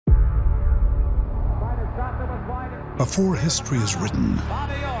Before history is written,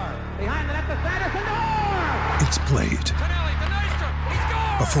 it's played.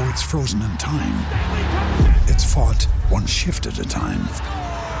 Before it's frozen in time, it's fought one shift at a time.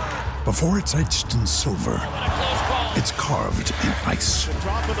 Before it's etched in silver, it's carved in ice.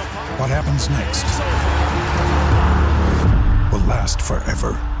 What happens next will last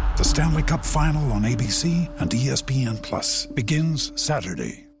forever. The Stanley Cup Final on ABC and ESPN Plus begins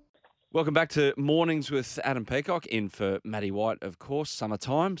Saturday. Welcome back to Mornings with Adam Peacock, in for Matty White, of course.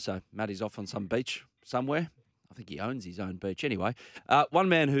 Summertime, so Matty's off on some beach somewhere. I think he owns his own beach anyway. One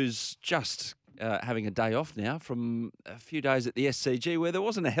man who's just having a day off now from a few days at the SCG, where there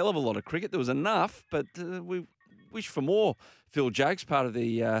wasn't a hell of a lot of cricket. There was enough, but we wish for more. Phil Jakes, part of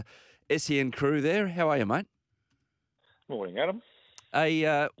the SEN crew there. How are you, mate? Morning, Adam. Hey,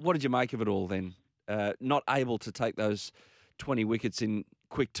 what did you make of it all then? Not able to take those 20 wickets in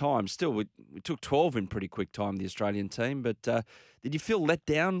quick time. Still, we took 12 in pretty quick time, the Australian team. But did you feel let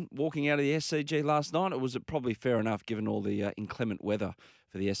down walking out of the SCG last night, or was it probably fair enough given all the inclement weather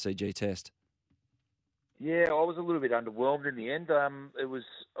for the SCG test? Yeah, I was a little bit underwhelmed in the end. It was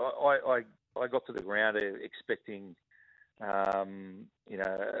I got to the ground expecting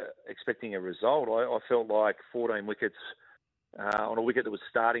expecting a result. I felt like 14 wickets on a wicket that was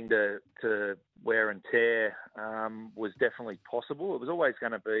starting to wear and tear was definitely possible. It was always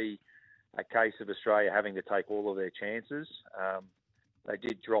going to be a case of Australia having to take all of their chances. They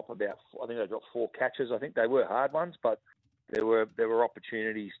did drop I think they dropped 4 catches. I think they were hard ones, but there were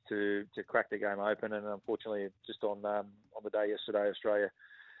opportunities to crack the game open, and unfortunately, just on the day yesterday, Australia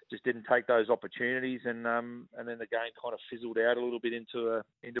just didn't take those opportunities, and then the game kind of fizzled out a little bit into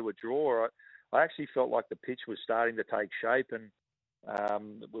a draw. I actually felt like the pitch was starting to take shape, and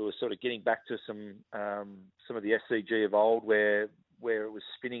we were sort of getting back to some of the SCG of old, where it was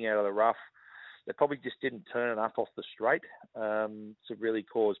spinning out of the rough. They probably just didn't turn enough off the straight to really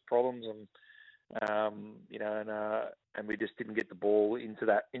cause problems, and we just didn't get the ball into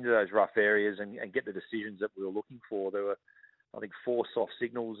those rough areas and get the decisions that we were looking for. There were, I think, 4 soft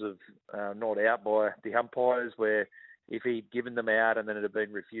signals of not out by the umpires, where if he'd given them out and then it had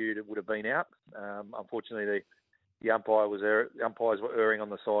been reviewed, it would have been out. Unfortunately, the umpires were erring on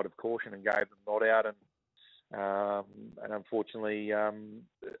the side of caution and gave them not out, and unfortunately,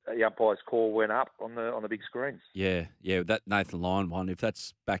 the umpire's call went up on the big screens. Yeah, that Nathan Lyon one. If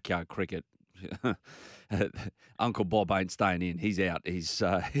that's backyard cricket, Uncle Bob ain't staying in. He's out. He's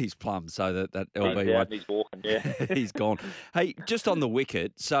plumb. So that LB one, he's walking. Yeah, he's gone. Hey, just on the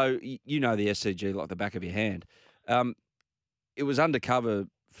wicket. So you know the SCG like the back of your hand. It was undercover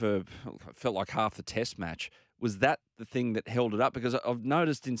for felt like half the Test match. Was that the thing that held it up? Because I've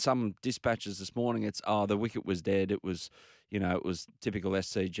noticed in some dispatches this morning, it's the wicket was dead. It was typical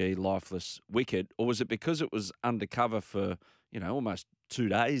SCG lifeless wicket, or was it because it was undercover for almost 2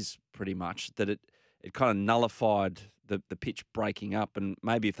 days, pretty much, that it kind of nullified the pitch breaking up, and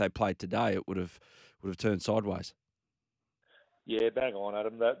maybe if they played today, it would have turned sideways. Yeah, bang on,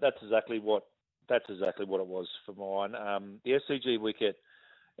 Adam. That's exactly what it was for mine. The SCG wicket,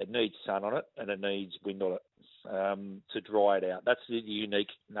 it needs sun on it and it needs wind on it to dry it out. That's the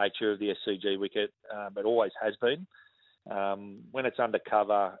unique nature of the SCG wicket. It always has been. When it's under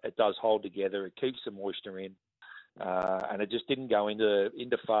cover, it does hold together. It keeps the moisture in, and it just didn't go into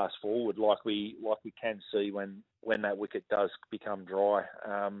fast forward like we can see when that wicket does become dry.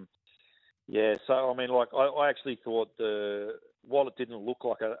 So I mean, I actually thought while it didn't look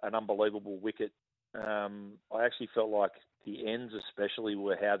like an unbelievable wicket, I actually felt like the ends especially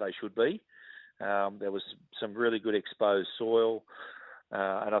were how they should be. There was some really good exposed soil,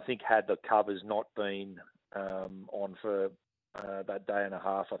 and I think had the covers not been on for that day and a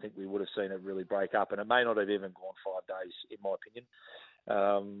half, I think we would have seen it really break up, and it may not have even gone 5 days, in my opinion.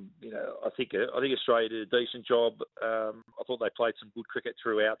 I think Australia did a decent job. I thought they played some good cricket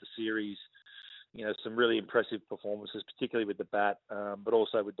throughout the series. Some really impressive performances, particularly with the bat, but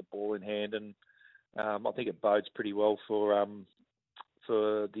also with the ball in hand, and I think it bodes pretty well for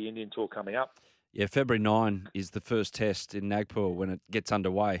the Indian tour coming up. Yeah, February 9 is the first test in Nagpur when it gets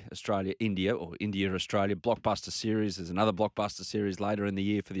underway. Australia-India, or India-Australia, blockbuster series. There's another blockbuster series later in the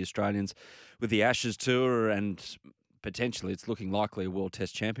year for the Australians with the Ashes Tour, and potentially it's looking likely a World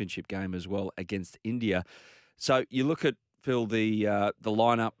Test Championship game as well against India. So you look at, Phil, the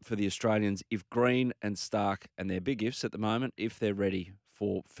lineup for the Australians. If Green and Stark, and they're big ifs at the moment, if they're ready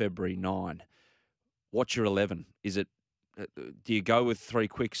for February 9, what's your 11? Is it? Do you go with 3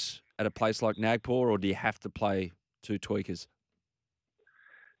 quicks at a place like Nagpur, or do you have to play 2 tweakers?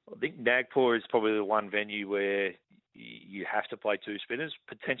 I think Nagpur is probably the one venue where you have to play two spinners,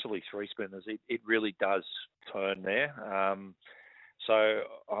 potentially three spinners. It really does turn there. So,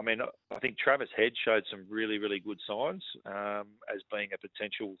 I mean, I think Travis Head showed some really, really good signs as being a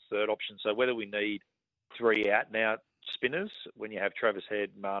potential third option. So whether we need three out-and-out spinners when you have Travis Head,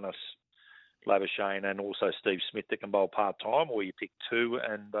 Marnus, Labuschagne and also Steve Smith that can bowl part-time, or you pick two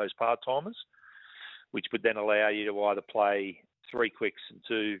and those part-timers, which would then allow you to either play three quicks and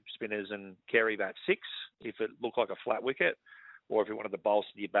two spinners and Carey bat six if it looked like a flat wicket, or if you wanted to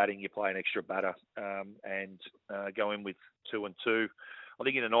bolster your batting, you play an extra batter and go in with 2 and 2. I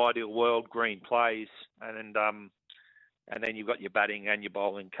think in an ideal world, Green plays and then you've got your batting and your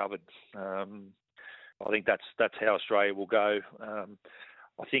bowling covered. I think that's how Australia will go.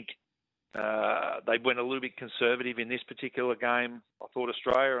 I think they went a little bit conservative in this particular game. I thought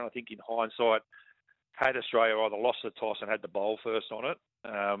Australia, and I think in hindsight, had Australia either lost the toss and had to bowl first on it,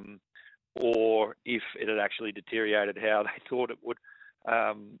 or if it had actually deteriorated how they thought it would.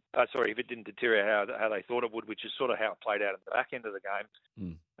 If it didn't deteriorate how they thought it would, which is sort of how it played out at the back end of the game,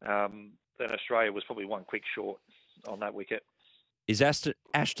 then Australia was probably one quick short on that wicket. Is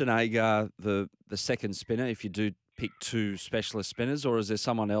Ashton Agar the second spinner if you do pick two specialist spinners, or is there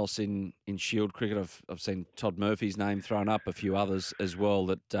someone else in Shield cricket? I've seen Todd Murphy's name thrown up, a few others as well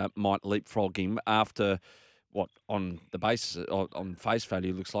that might leapfrog him after what, on the basis, on face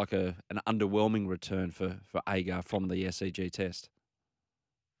value, looks like an underwhelming return for Agar from the SCG test.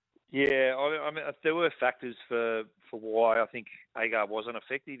 Yeah, I mean, there were factors for why I think Agar wasn't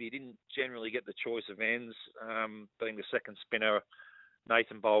effective. He didn't generally get the choice of ends, being the second spinner.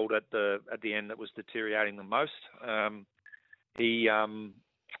 Nathan bowled at the end that was deteriorating the most. He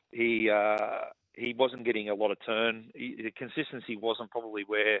wasn't getting a lot of turn. The consistency wasn't probably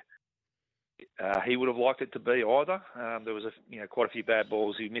where he would have liked it to be either. There was quite a few bad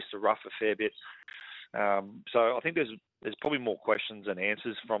balls. He missed a rough a fair bit. So I think there's probably more questions than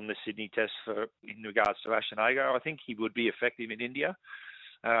answers from the Sydney test in regards to Ashton Agar. I think he would be effective in India.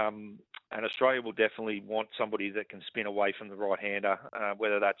 And Australia will definitely want somebody that can spin away from the right-hander,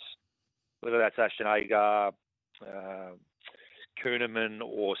 whether that's Ashton Agar, Kuhnemann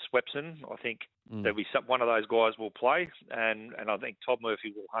or Swepson. I think there'll be one of those guys will play, and I think Todd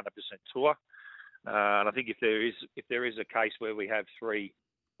Murphy will 100% tour. And I think if there is a case where we have three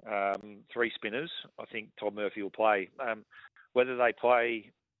spinners, I think Todd Murphy will play. Whether they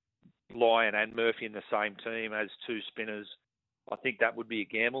play Lyon and Murphy in the same team as two spinners, I think that would be a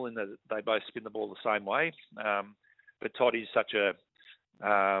gamble in that they both spin the ball the same way. But Todd is such a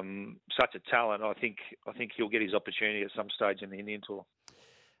talent. I think he'll get his opportunity at some stage in the Indian tour.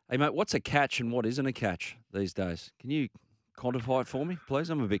 Hey mate, what's a catch and what isn't a catch these days? Can you quantify it for me,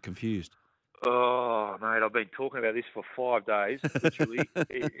 please? I'm a bit confused. Oh mate, I've been talking about this for 5 days. Literally,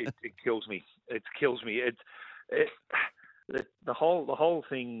 it kills me. It kills me. The whole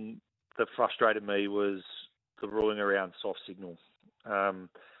thing that frustrated me was the ruling around soft signal.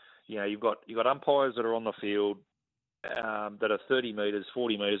 You've got umpires that are on the field that are 30 metres,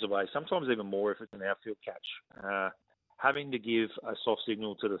 40 metres away, sometimes even more if it's an outfield catch, having to give a soft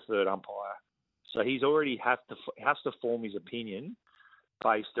signal to the third umpire. So he's already has to form his opinion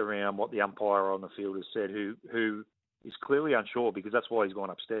based around what the umpire on the field has said, who is clearly unsure because that's why he's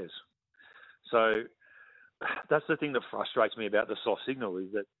gone upstairs. So that's the thing that frustrates me about the soft signal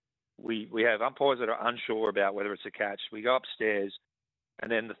is that we have umpires that are unsure about whether it's a catch. We go upstairs,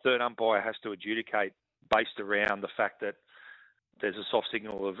 and then the third umpire has to adjudicate based around the fact that there's a soft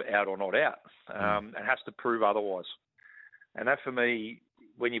signal of out or not out, and has to prove otherwise. And that, for me,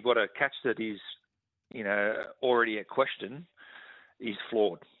 when you've got a catch that is, already a question, is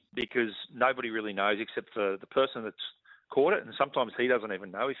flawed because nobody really knows except for the person that's caught it, and sometimes he doesn't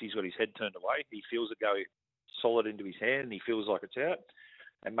even know if he's got his head turned away. He feels it go solid into his hand, and he feels like it's out.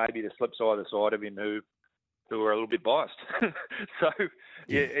 And maybe the slips either side of him who are a little bit biased. So,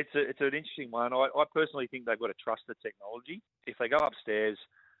 it's an interesting one. I personally think they've got to trust the technology. If they go upstairs,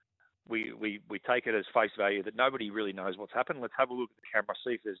 we take it as face value that nobody really knows what's happened. Let's have a look at the camera,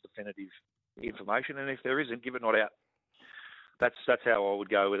 see if there's definitive information, and if there isn't, give it not out. That's how I would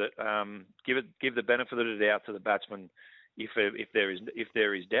go with it. Give the benefit of the doubt to the batsman if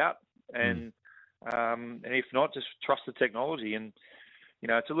there is doubt, and if not, just trust the technology. And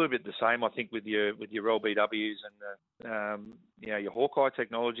it's a little bit the same, I think, with your LBWs and your Hawkeye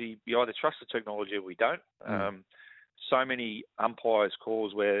technology. You either trust the technology or we don't. So many umpires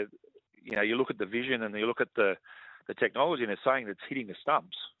calls where you look at the vision and you look at the technology and it's saying that it's hitting the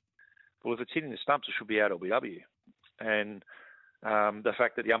stumps. Well, if it's hitting the stumps, it should be out LBW. And the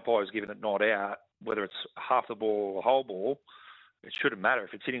fact that the umpire has given it not out, whether it's half the ball or the whole ball, it shouldn't matter.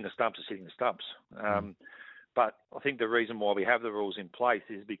 If it's hitting the stumps, it's hitting the stumps. But I think the reason why we have the rules in place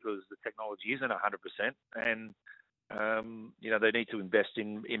is because the technology isn't 100%, and they need to invest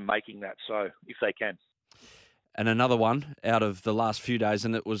in making that so if they can. And another one out of the last few days,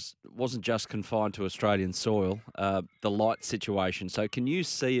 and wasn't just confined to Australian soil, the light situation. So can you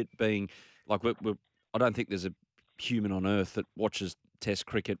see it being like I don't think there's a human on earth that watches Test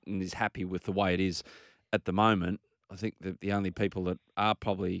cricket and is happy with the way it is at the moment. I think that the only people that are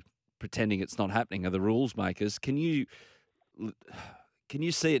probably pretending it's not happening are the rules makers. Can you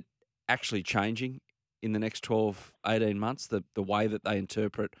see it actually changing in the next 12, 18 months, the way that they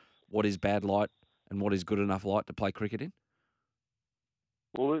interpret what is bad light and what is good enough light to play cricket in?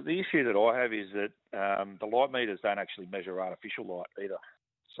 Well, the issue that I have is that the light meters don't actually measure artificial light either.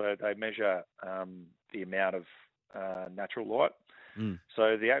 So they measure the amount of natural light.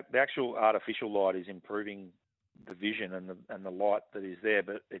 So the actual artificial light is improving the vision and the light that is there,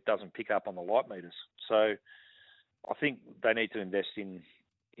 but it doesn't pick up on the light meters. So I think they need to invest in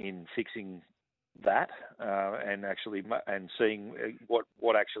fixing that and seeing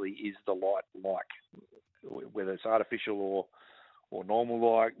what actually is the light like, whether it's artificial or normal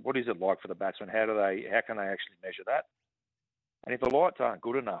light. What is it like for the batsman? How can they actually measure that? And if the lights aren't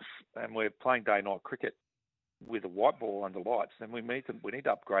good enough, and we're playing day-night cricket with a white ball under lights, then we need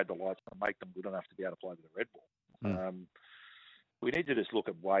to upgrade the lights and make them good enough to be able to play with a red ball. We need to just look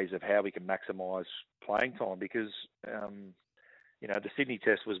at ways of how we can maximise playing time, because the Sydney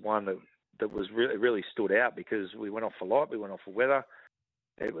Test was one that was really stood out because we went off for light, we went off for weather.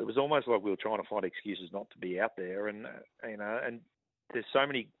 It was almost like we were trying to find excuses not to be out there, and there's so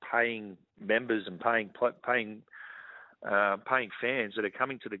many paying members and paying fans that are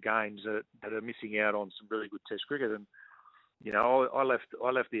coming to the games that are missing out on some really good Test cricket. And I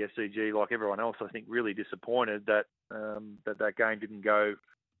left the SCG like everyone else, I think, really disappointed that that game didn't go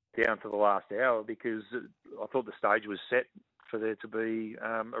down to the last hour, because I thought the stage was set for there to be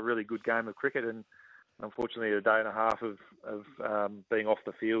a really good game of cricket. And unfortunately, a day and a half of being off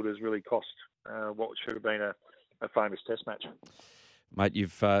the field has really cost what should have been a famous Test match. Mate,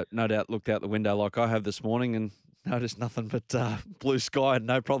 you've no doubt looked out the window like I have this morning and noticed nothing but blue sky and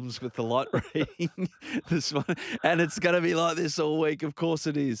no problems with the light reading this morning. And it's going to be like this all week. Of course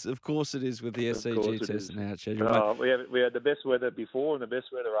it is. Of course it is with the SCG Test and how it's scheduled. We had the best weather before and the best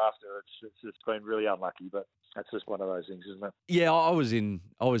weather after. It's just been really unlucky, but that's just one of those things, isn't it? Yeah, I was in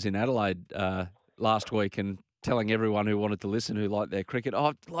Adelaide last week and telling everyone who wanted to listen, who liked their cricket,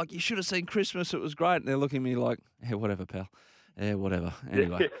 you should have seen Christmas. It was great. And they're looking at me like, hey, whatever, pal. Yeah, whatever.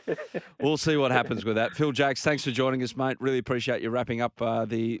 Anyway, we'll see what happens with that. Phil Jakes, thanks for joining us, mate. Really appreciate you wrapping up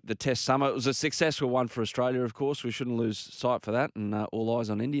the Test summer. It was a successful one for Australia, of course. We shouldn't lose sight for that, and all eyes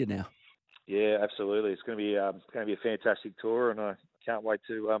on India now. Yeah, absolutely. It's going to be a fantastic tour, and I can't wait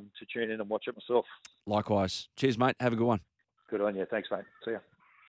to tune in and watch it myself. Likewise. Cheers, mate. Have a good one. Good on you. Thanks, mate. See ya.